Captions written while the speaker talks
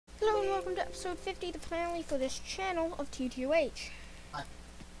welcome to episode 50, the finale for this channel of TToH.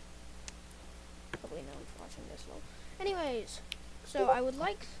 Probably no one's watching this long. Anyways, so I would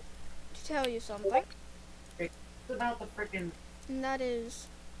like to tell you something. It's about the freaking. And that is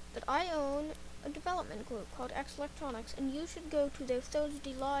that I own a development group called X Electronics, and you should go to their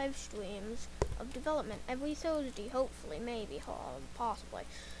Thursday live streams of development every Thursday, hopefully, maybe, possibly.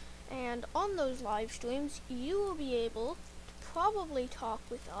 And on those live streams, you will be able to probably talk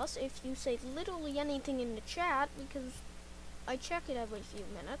with us if you say literally anything in the chat, because I check it every few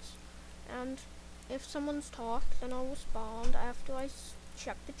minutes. And if someone's talked, then I'll respond after I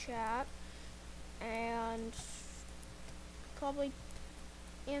check the chat, and probably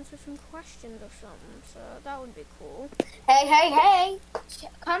answer some questions or something, so that would be cool. Hey!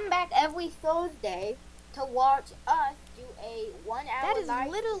 Come back every Thursday to watch us do a 1 hour That is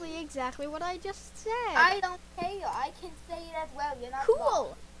live literally stream. exactly what I just said. I don't care. I can say it as well. You're not Cool.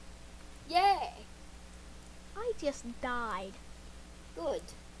 wrong. Yeah. I just died. Good.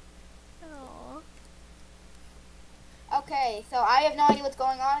 Aww. Okay, so I have no idea what's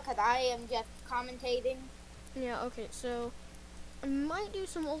going on because I am just commentating. Yeah, okay, so I might do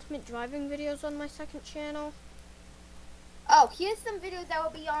some ultimate driving videos on my second channel. Oh, here's some videos that will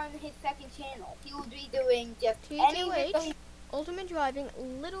be on his second channel. He will be doing just any video. TToH, ultimate driving,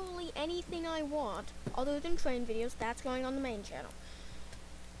 literally anything I want, other than train videos, that's going on the main channel.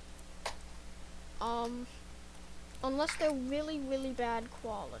 Unless they're really, really bad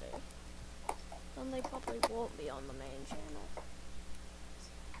quality, then they probably won't be on the main channel.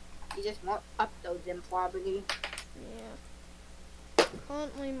 You just won't upload them probably. Yeah.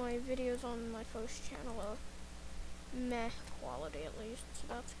 Currently, my videos on my first channel are meh quality, at least, so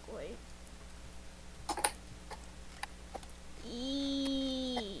that's great.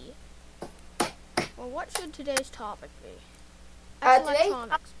 Eee. Well, what should today's topic be?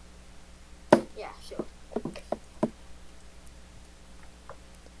 Electronics. Yeah, sure.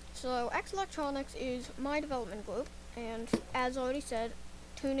 So, X Electronics is my development group, and as already said,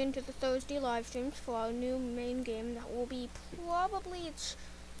 tune into the Thursday live streams for our new main game that will be probably its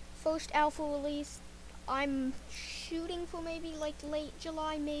first alpha release. I'm shooting for maybe like late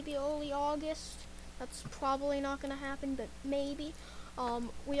July, maybe early August. That's probably not going to happen, but maybe.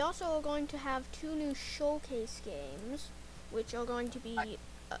 We also are going to have 2 new showcase games, which are going to be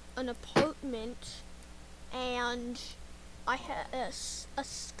an apartment and I have a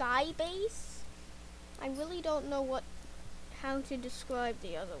sky base. I really don't know how to describe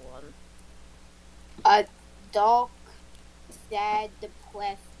the other one. A dark, sad,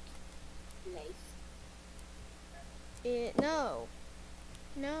 depressed place. No.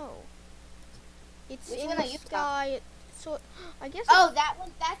 It's Which in one the are you sky. So I guess. Oh, that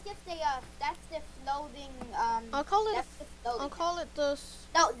one. That's just that's the floating. I'll call it. That's the floating I'll call house. it the.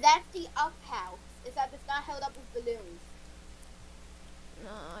 No, that's the up house. It's not held up with balloons.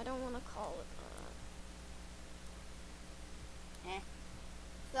 No, I don't want to call it that.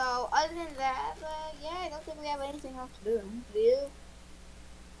 So other than that, yeah, I don't think we have anything else to do. Do you?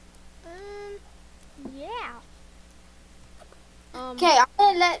 Yeah. Okay, I'm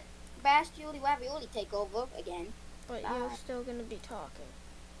gonna let Bash Julie Ravioli take over again. But Bye. you're still gonna be talking.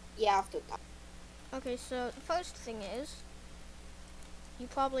 Yeah, I'll still talk. Okay, so the first thing is, you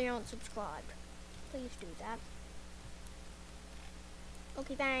probably aren't subscribed. Please do that.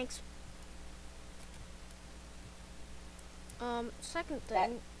 Okay, thanks. Second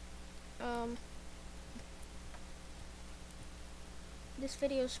thing, this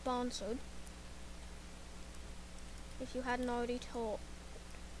video is sponsored. If you hadn't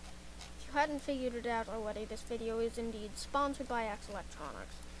figured it out already, this video is indeed sponsored by X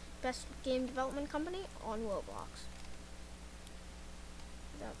Electronics, best game development company on Roblox.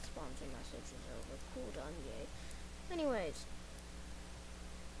 That sponsor message is over. Cool done, yay. Anyways,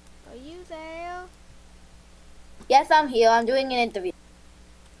 are you there? Yes, I'm here. I'm doing an interview.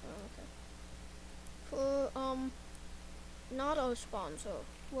 Oh, okay. For, not our sponsor,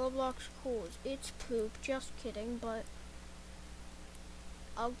 Roblox Cools. It's poop, just kidding, but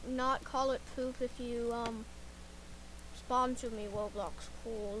I'll not call it poop if you, sponsor me, Roblox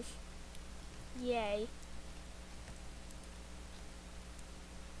Cools. Yay.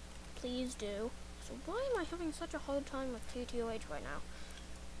 Please do. So why am I having such a hard time with TToH right now?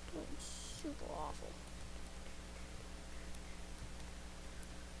 It's super awful.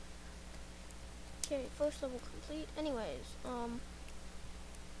 Okay, first level complete. Anyways,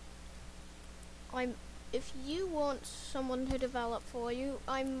 if you want someone to develop for you,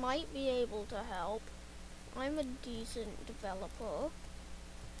 I might be able to help. I'm a decent developer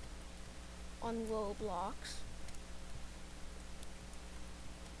on Roblox.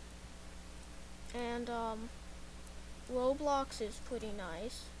 And Roblox is pretty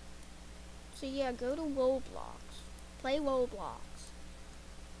nice. So yeah, go to Roblox. Play Roblox.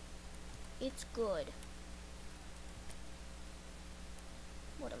 It's good.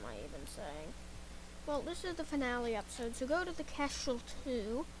 What am I even saying? Well, this is the finale episode, so go to the Castle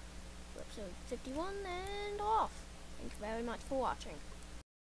 2, episode 51, and off. Thank you very much for watching.